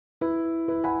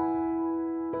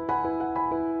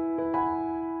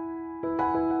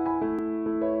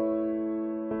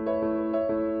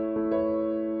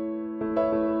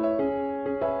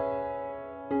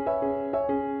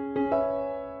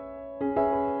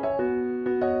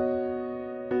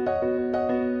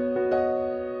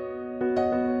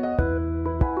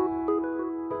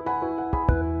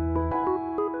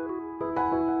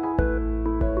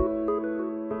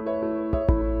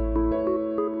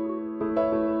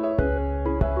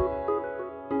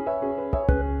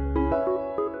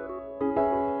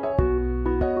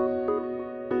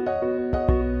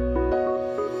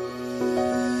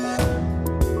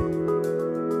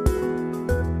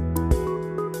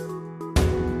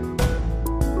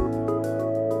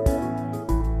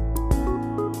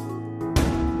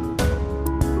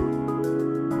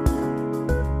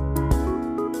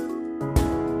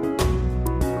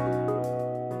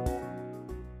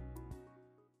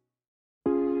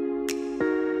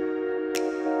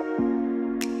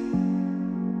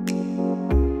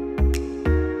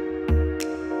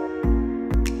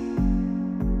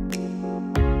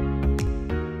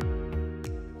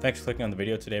Thanks for clicking on the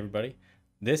video today, everybody.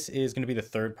 This is going to be the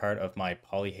third part of my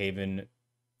Polyhaven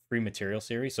free material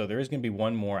series. So there is going to be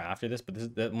one more after this,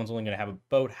 but that one's only going to have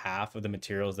about half of the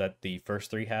materials that the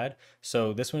first three had.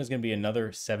 So this one is going to be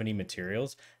another 70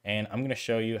 materials, and I'm going to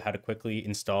show you how to quickly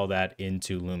install that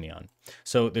into Lumion.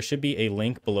 So there should be a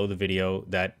link below the video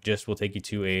that just will take you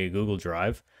to a Google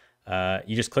Drive.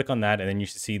 You just click on that and then you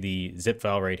should see the zip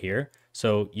file right here.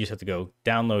 So you just have to go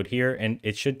download here, and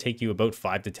it should take you about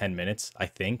 5 to 10 minutes, I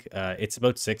think. It's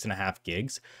about 6.5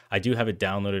 gigs. I do have it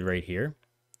downloaded right here.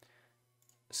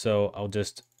 So I'll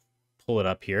just pull it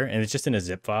up here, and it's just in a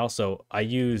zip file. So I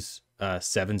use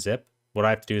 7-zip. What I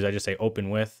have to do is I just say open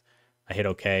with, I hit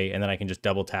OK, and then I can just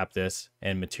double tap this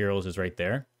and materials is right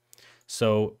there.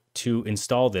 So to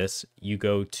install this, you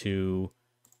go to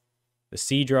the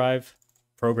C drive,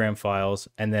 program files,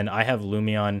 and then I have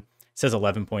Lumion. It says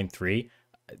 11.3.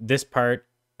 This part,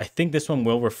 I think this one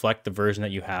will reflect the version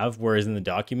that you have, whereas in the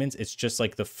documents, it's just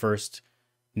like the first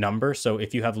number. So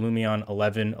if you have Lumion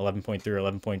 11, 11.3, or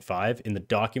 11.5, in the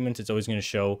documents, it's always going to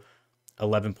show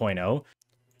 11.0.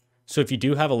 So if you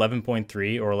do have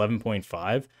 11.3 or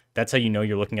 11.5, that's how you know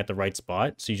you're looking at the right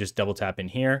spot. So you just double tap in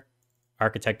here,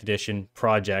 ArchitectEdition,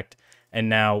 project. And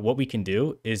now what we can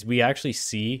do is we actually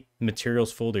see the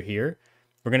materials folder here.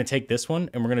 We're going to take this one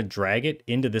and we're going to drag it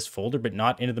into this folder, but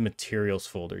not into the materials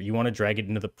folder. You want to drag it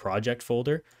into the project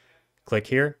folder. Click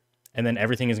here, and then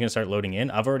everything is going to start loading in.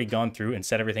 I've already gone through and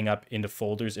set everything up into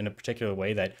folders in a particular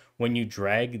way that when you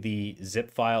drag the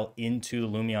zip file into the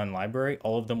Lumion library,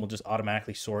 all of them will just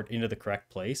automatically sort into the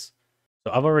correct place.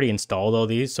 So I've already installed all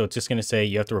these, so it's just going to say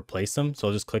you have to replace them. So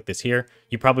I'll just click this here.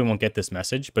 You probably won't get this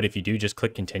message, but if you do, just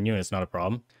click continue and it's not a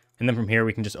problem. And then from here,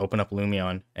 we can just open up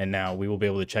Lumion, and now we will be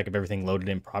able to check if everything loaded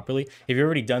in properly. If you've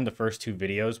already done the first two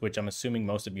videos, which I'm assuming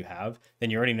most of you have,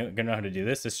 then you're already going to know how to do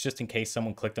this. It's just in case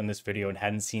someone clicked on this video and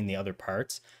hadn't seen the other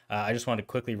parts. I just wanted to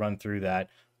quickly run through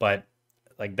that, but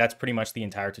like that's pretty much the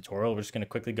entire tutorial. We're just going to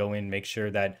quickly go in, make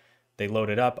sure that they load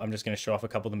it up. I'm just going to show off a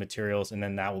couple of the materials, and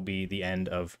then that will be the end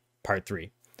of part 3.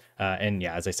 And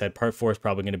yeah, as I said, part 4 is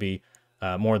probably going to be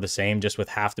more of the same, just with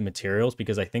half the materials,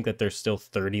 because I think that there's still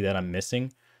 30 that I'm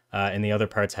missing. And the other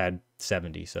parts had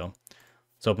 70. So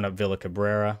let's open up Villa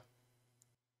Cabrera.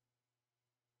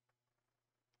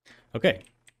 Okay.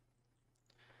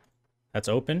 That's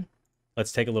open.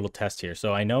 Let's take a little test here.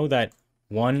 So I know that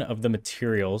one of the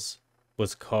materials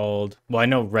was called, well, I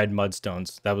know red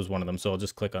mudstones. That was one of them. So I'll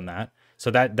just click on that. So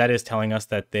that is telling us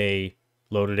that they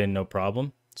loaded in no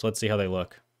problem. So let's see how they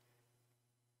look.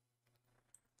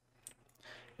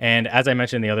 And as I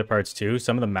mentioned in the other parts too,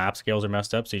 some of the map scales are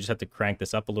messed up, so you just have to crank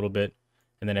this up a little bit,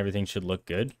 and then everything should look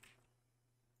good.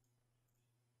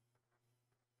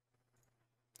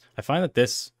 I find that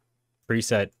this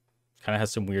preset kind of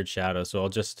has some weird shadows, so I'll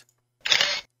just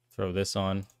throw this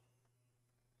on.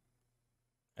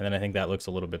 And then I think that looks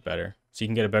a little bit better. So you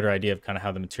can get a better idea of kind of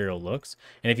how the material looks.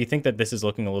 And if you think that this is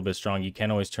looking a little bit strong, you can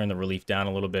always turn the relief down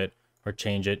a little bit or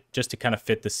change it just to kind of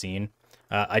fit the scene.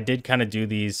 I did kind of do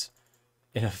these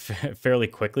fairly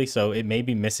quickly, so it may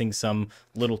be missing some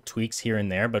little tweaks here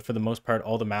and there, but for the most part,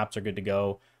 all the maps are good to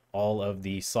go. All of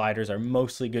the sliders are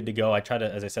mostly good to go. I try to,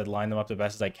 as I said, line them up the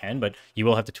best as I can, but you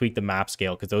will have to tweak the map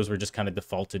scale because those were just kind of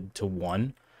defaulted to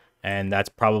 1, and that's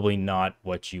probably not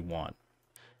what you want.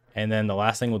 And then the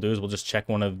last thing we'll do is we'll just check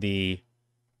one of the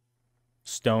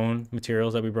stone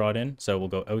materials that we brought in. So we'll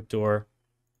go outdoor,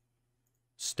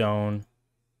 stone,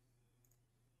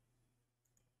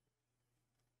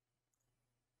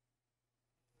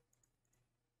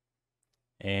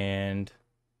 and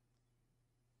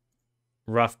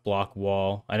rough block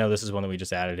wall. I know this is one that we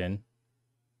just added in,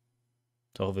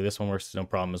 so hopefully this one works no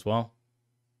problem as well.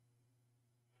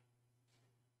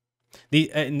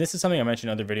 And this is something I mentioned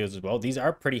in other videos as well. These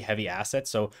are pretty heavy assets,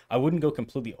 so I wouldn't go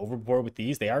completely overboard with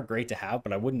these. They are great to have,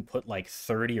 but I wouldn't put like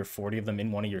 30 or 40 of them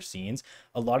in one of your scenes.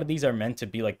 A lot of these are meant to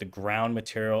be like the ground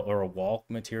material or a wall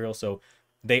material, so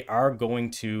they are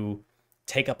going to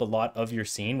take up a lot of your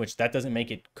scene, which that doesn't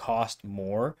make it cost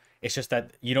more. It's just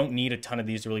that you don't need a ton of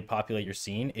these to really populate your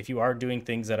scene. If you are doing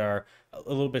things that are a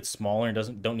little bit smaller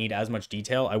and don't need as much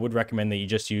detail, I would recommend that you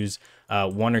just use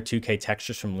 1 or 2K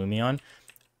textures from Lumion.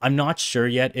 I'm not sure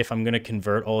yet if I'm going to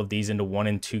convert all of these into 1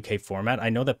 and 2K format. I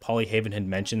know that Polyhaven had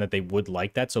mentioned that they would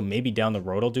like that, so maybe down the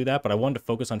road I'll do that, but I wanted to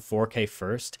focus on 4K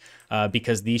first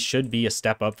because these should be a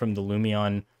step up from the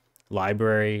Lumion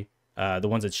library, the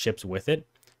ones that ships with it.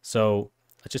 So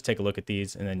let's just take a look at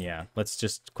these, and then yeah, let's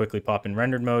just quickly pop in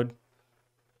rendered mode.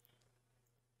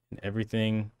 And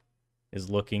everything is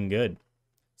looking good.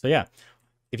 So yeah,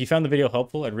 If you found the video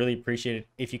helpful, I'd really appreciate it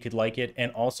if you could like it,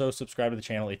 and also subscribe to the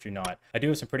channel if you're not. I do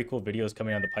have some pretty cool videos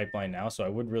coming on the pipeline now, so I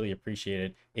would really appreciate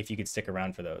it if you could stick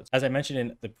around for those. As I mentioned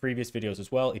in the previous videos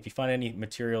as well, if you find any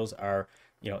materials are,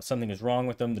 something is wrong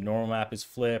with them, the normal map is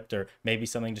flipped, or maybe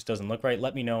something just doesn't look right,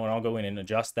 let me know and I'll go in and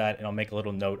adjust that, and I'll make a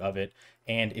little note of it.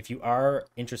 And if you are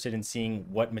interested in seeing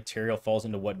what material falls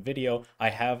into what video,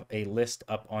 I have a list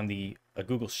up on the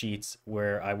Google Sheets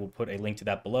where I will put a link to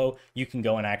that below. You can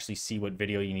go and actually see what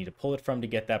video you need to pull it from to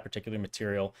get that particular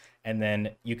material. And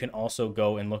then you can also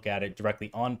go and look at it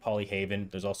directly on Polyhaven.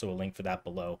 There's also a link for that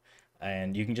below.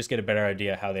 And you can just get a better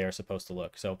idea how they are supposed to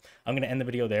look. So I'm going to end the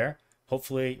video there.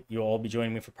 Hopefully you'll all be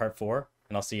joining me for part 4,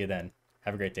 and I'll see you then.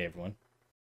 Have a great day, everyone.